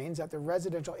 children's remains at the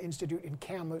Residential Institute in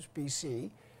Kamloops,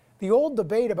 BC, the old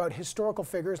debate about historical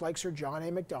figures like Sir John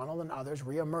A. Macdonald and others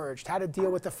reemerged. How to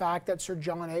deal with the fact that Sir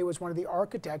John A. was one of the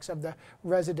architects of the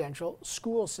residential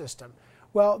school system.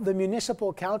 Well, the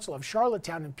Municipal Council of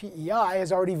Charlottetown and PEI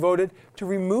has already voted to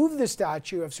remove the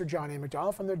statue of Sir John A.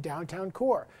 Macdonald from their downtown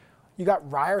core. You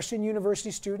got Ryerson University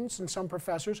students and some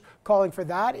professors calling for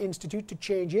that institute to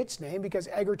change its name because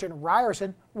Egerton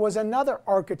Ryerson was another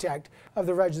architect of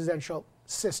the residential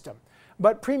system.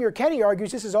 But Premier Kenney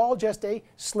argues this is all just a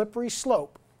slippery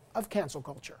slope of cancel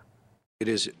culture. It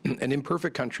is an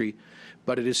imperfect country,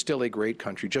 but it is still a great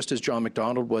country, just as John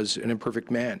Macdonald was an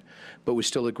imperfect man, but was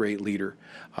still a great leader.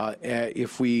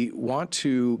 If we want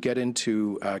to get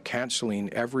into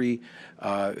canceling every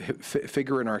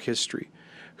figure in our history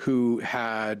who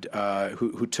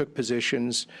took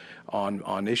positions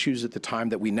on issues at the time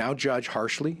that we now judge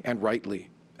harshly and rightly,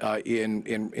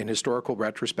 in historical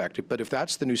retrospective. But if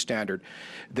that's the new standard,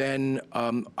 then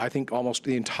I think almost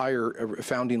the entire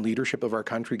founding leadership of our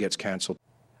country gets canceled.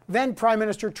 Then Prime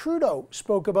Minister Trudeau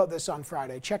spoke about this on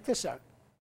Friday. Check this out.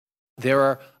 There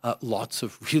are lots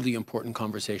of really important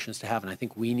conversations to have, and I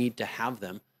think we need to have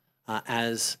them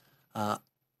as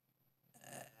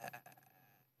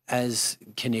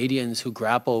Canadians who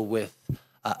grapple with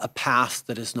a past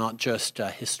that is not just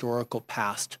a historical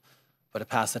past, but a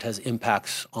past that has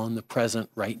impacts on the present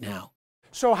right now.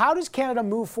 So how does Canada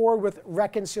move forward with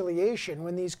reconciliation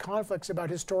when these conflicts about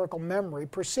historical memory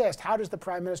persist? How does the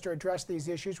Prime Minister address these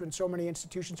issues when so many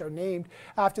institutions are named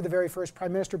after the very first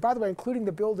Prime Minister, by the way, including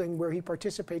the building where he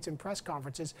participates in press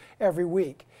conferences every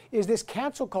week? Is this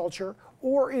cancel culture,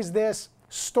 or is this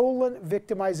stolen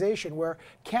victimization, where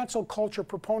cancel culture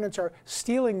proponents are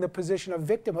stealing the position of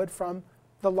victimhood from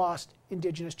the lost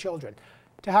Indigenous children?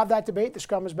 To have that debate, the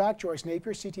Scrum is back. Joyce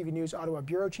Napier, CTV News Ottawa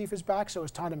Bureau Chief, is back. So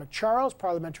is Tonda McCharles,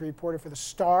 parliamentary reporter for The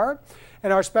Star.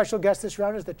 And our special guest this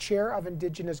round is the Chair of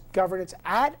Indigenous Governance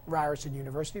at Ryerson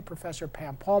University, Professor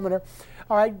Pam Palmaner.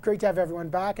 All right, great to have everyone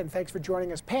back, and thanks for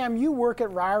joining us. Pam, you work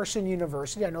at Ryerson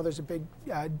University. I know there's a big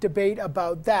debate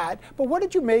about that. But what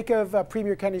did you make of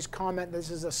Premier Kenney's comment,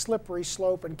 this is a slippery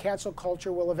slope and cancel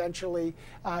culture will eventually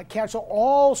cancel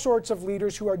all sorts of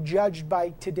leaders who are judged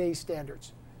by today's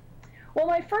standards? Well,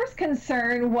 my first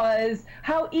concern was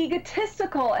how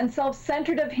egotistical and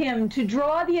self-centered of him to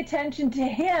draw the attention to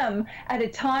him at a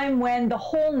time when the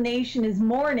whole nation is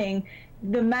mourning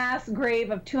the mass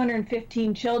grave of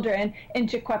 215 children in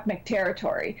Secwepemc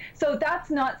territory. So that's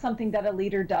not something that a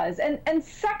leader does. And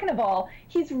second of all,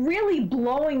 he's really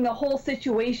blowing the whole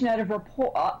situation out of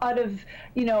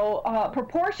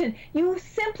proportion. You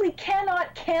simply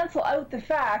cannot cancel out the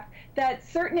fact that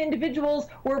certain individuals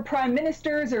were prime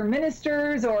ministers or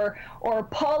ministers or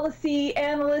policy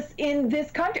analysts in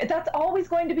this country. That's always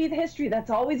going to be the history. That's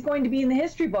always going to be in the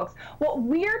history books. What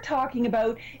we're talking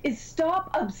about is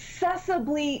stop obsessively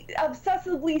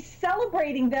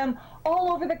celebrating them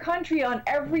all over the country, on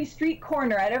every street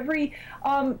corner, at every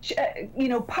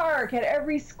park, at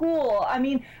every school. I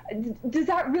mean, does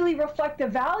that really reflect the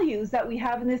values that we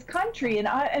have in this country? And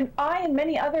I and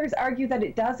many others argue that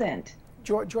it doesn't.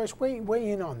 Joyce,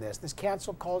 weigh in on this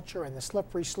cancel culture and the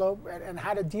slippery slope, and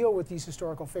how to deal with these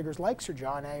historical figures like Sir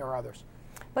John A. or others.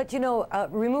 But, you know,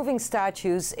 removing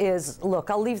statues is, look,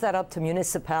 I'll leave that up to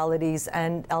municipalities,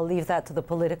 and I'll leave that to the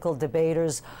political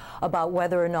debaters about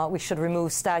whether or not we should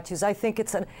remove statues. I think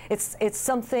it's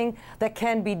something that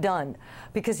can be done,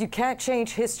 because you can't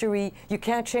change history, you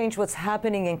can't change what's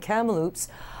happening in Kamloops,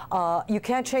 you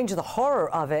can't change the horror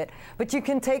of it, but you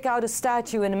can take out a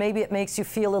statue and maybe it makes you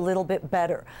feel a little bit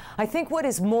better. I think what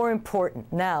is more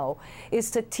important now is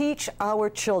to teach our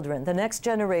children, the next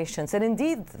generations, and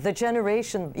indeed the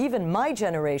generation, even my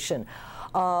generation,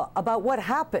 about what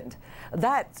happened,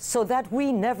 so that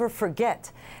we never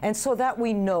forget, and so that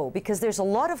we know, because there's a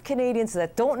lot of Canadians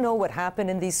that don't know what happened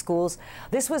in these schools.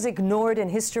 This was ignored in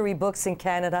history books in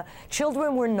Canada.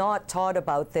 Children were not taught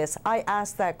about this. I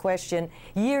asked that question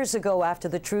years ago after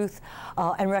the Truth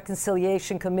and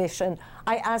Reconciliation Commission.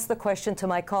 I asked the question to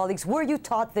my colleagues, were you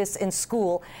taught this in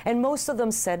school? And most of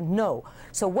them said no.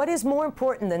 So what is more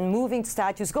important than moving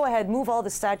statues? Go ahead, move all the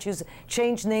statues,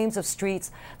 change names of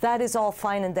streets. That is all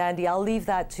fine and dandy. I'll leave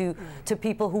that to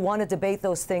people who want to debate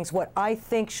those things. What I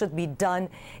think should be done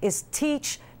is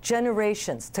teach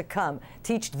generations to come,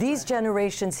 teach these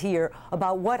generations here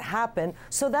about what happened,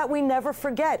 so that we never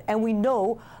forget and we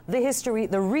know the history,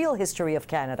 the real history of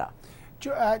Canada.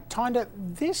 Tonda,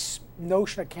 this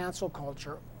notion of cancel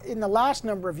culture in the last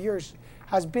number of years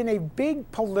has been a big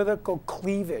political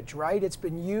cleavage, right? It's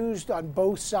been used on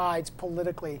both sides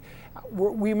politically.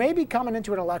 We may be coming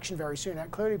into an election very soon,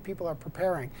 and clearly people are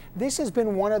preparing. This has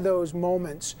been one of those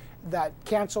moments that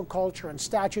cancel culture and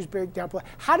statues big down.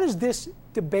 How does this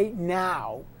debate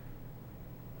now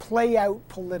play out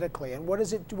politically, and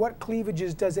what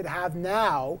cleavages does it have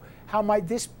now? How might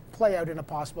this play out in a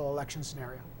possible election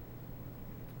scenario?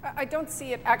 I don't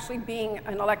see it actually being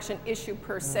an election issue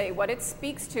per se. What it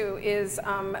speaks to is,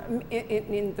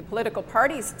 in the political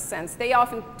parties' sense, they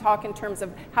often talk in terms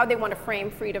of how they want to frame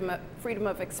freedom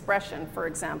of expression, for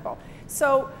example.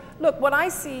 So, look, what I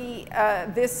see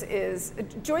this is,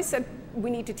 Joyce said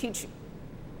we need to teach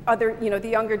the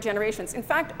younger generations. In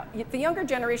fact, the younger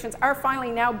generations are finally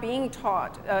now being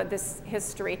taught this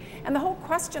history. And the whole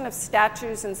question of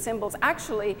statues and symbols,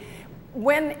 actually,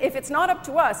 if it's not up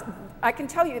to us, I can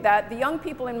tell you that the young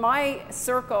people in my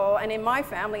circle and in my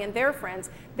family and their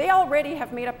friends, they already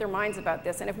have made up their minds about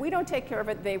this. And if we don't take care of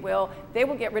it, they will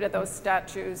get rid of those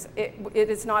statues. It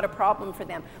is not a problem for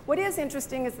them. What is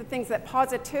interesting is the things that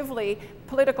positively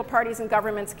political parties and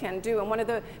governments can do. And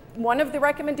one of the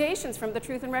recommendations from the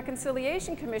Truth and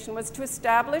Reconciliation Commission was to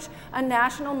establish a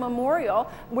national memorial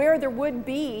where there would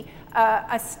be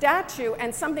a statue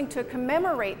and something to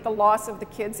commemorate the loss of the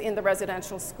kids in the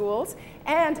residential schools,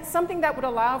 and something that would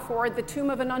allow for the tomb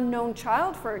of an unknown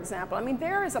child, for example. I mean,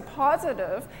 there is a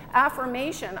positive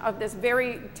affirmation of this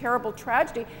very terrible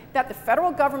tragedy that the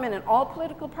federal government and all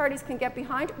political parties can get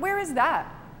behind. Where is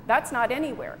that? That's not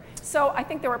anywhere. So I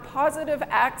think there are positive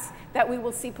acts that we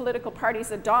will see political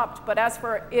parties adopt, but as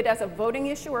for it as a voting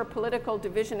issue or a political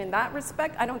division in that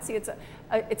respect, I don't see it's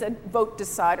a vote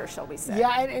decider, shall we say.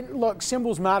 Yeah, and look,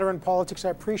 symbols matter in politics, I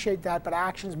appreciate that, but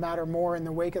actions matter more in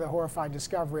the wake of the horrifying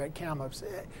discovery at Kamloops.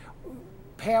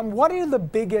 Pam, what are the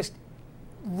biggest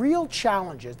real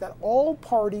challenges that all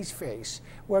parties face,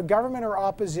 where government or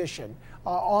opposition,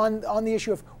 on the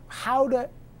issue of how to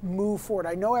move forward?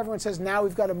 I know everyone says now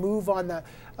we've got to move on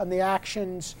the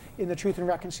actions in the Truth and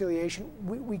Reconciliation.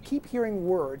 We keep hearing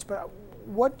words, but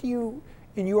what do you,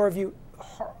 in your view,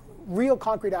 real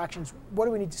concrete actions, what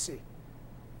do we need to see?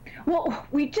 Well,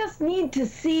 we just need to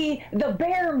see the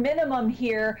bare minimum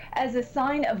here as a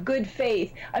sign of good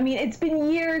faith. I mean, it's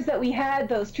been years that we had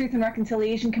those Truth and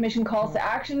Reconciliation Commission calls to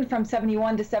action from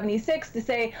 71 to 76 to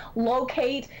say,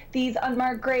 locate these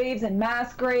unmarked graves and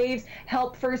mass graves,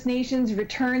 help First Nations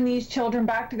return these children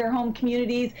back to their home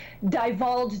communities,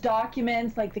 divulge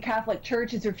documents, like the Catholic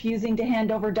Church is refusing to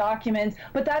hand over documents,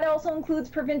 but that also includes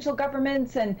provincial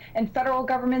governments and federal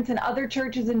governments and other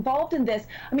churches involved in this.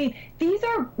 I mean, these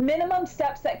are minimum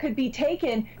steps that could be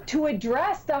taken to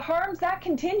address the harms that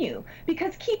continue.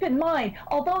 Because keep in mind,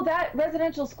 although that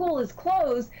residential school is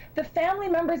closed, the family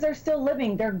members are still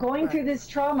living. They're going through this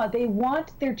trauma. They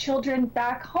want their children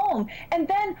back home. And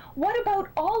then what about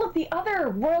all of the other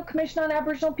Royal Commission on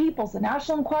Aboriginal Peoples, the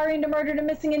National Inquiry into Murdered and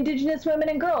Missing Indigenous Women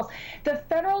and Girls? The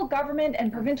federal government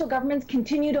and provincial governments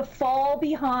continue to fall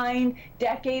behind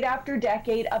decade after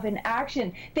decade of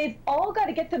inaction. They've all got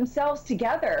to get themselves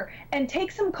together and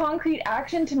take some concrete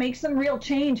action to make some real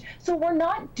change. So we're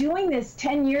not doing this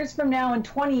 10 years from now and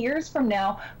 20 years from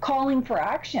now calling for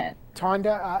action.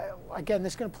 Tonda, again,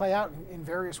 this is going to play out in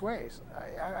various ways.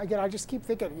 I just keep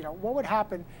thinking, what would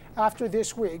happen after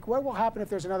this week? What will happen if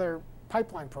there's another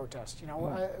pipeline protest?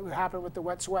 What would happen with the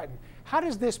wet sweating? How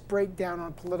does this break down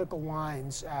on political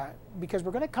lines? Because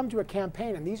we're going to come to a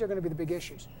campaign, and these are going to be the big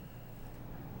issues.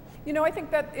 I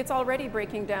think that it's already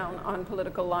breaking down on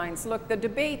political lines. Look, the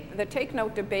Take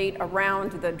Note debate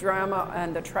around the drama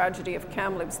and the tragedy of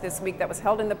Kamloops this week that was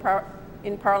held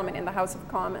in Parliament in the House of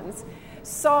Commons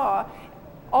saw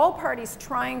all parties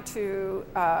trying to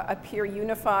appear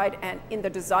unified and in the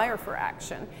desire for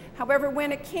action. However,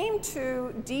 when it came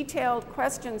to detailed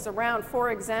questions around,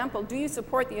 for example, do you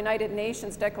support the United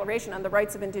Nations Declaration on the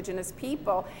Rights of Indigenous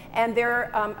People and their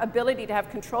ability to have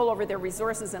control over their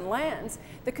resources and lands,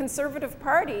 the Conservative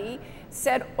Party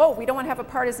said, oh, we don't want to have a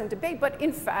partisan debate, but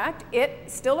in fact, it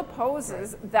still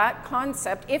opposes that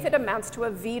concept if it amounts to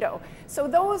a veto. So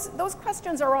those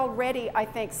questions are already, I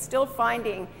think, still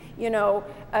finding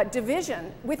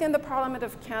division within the Parliament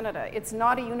of Canada. It's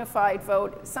not a unified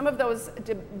vote. Some of those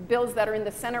bills that are in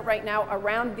the Senate right now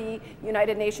around the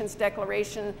United Nations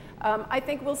Declaration, I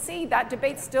think we'll see that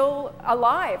debate still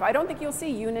alive. I don't think you'll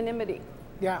see unanimity.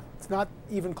 Yeah, it's not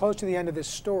even close to the end of this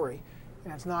story,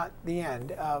 and it's not the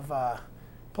end of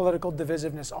political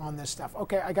divisiveness on this stuff.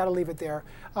 Okay, I got to leave it there.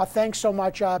 Thanks so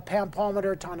much, Pam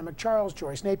Palmater, Tonda McCharles,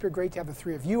 Joyce Napier. Great to have the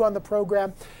three of you on the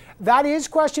program. That is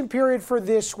question period for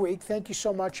this week. Thank you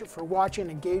so much for watching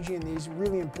and engaging in these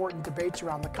really important debates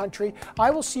around the country. I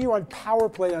will see you on Power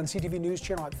Play on CTV News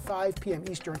Channel at 5 p.m.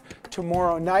 Eastern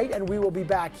tomorrow night, and we will be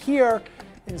back here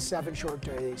in 7 short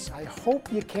days. I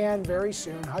hope you can very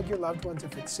soon. Hug your loved ones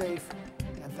if it's safe,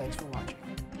 and thanks for watching.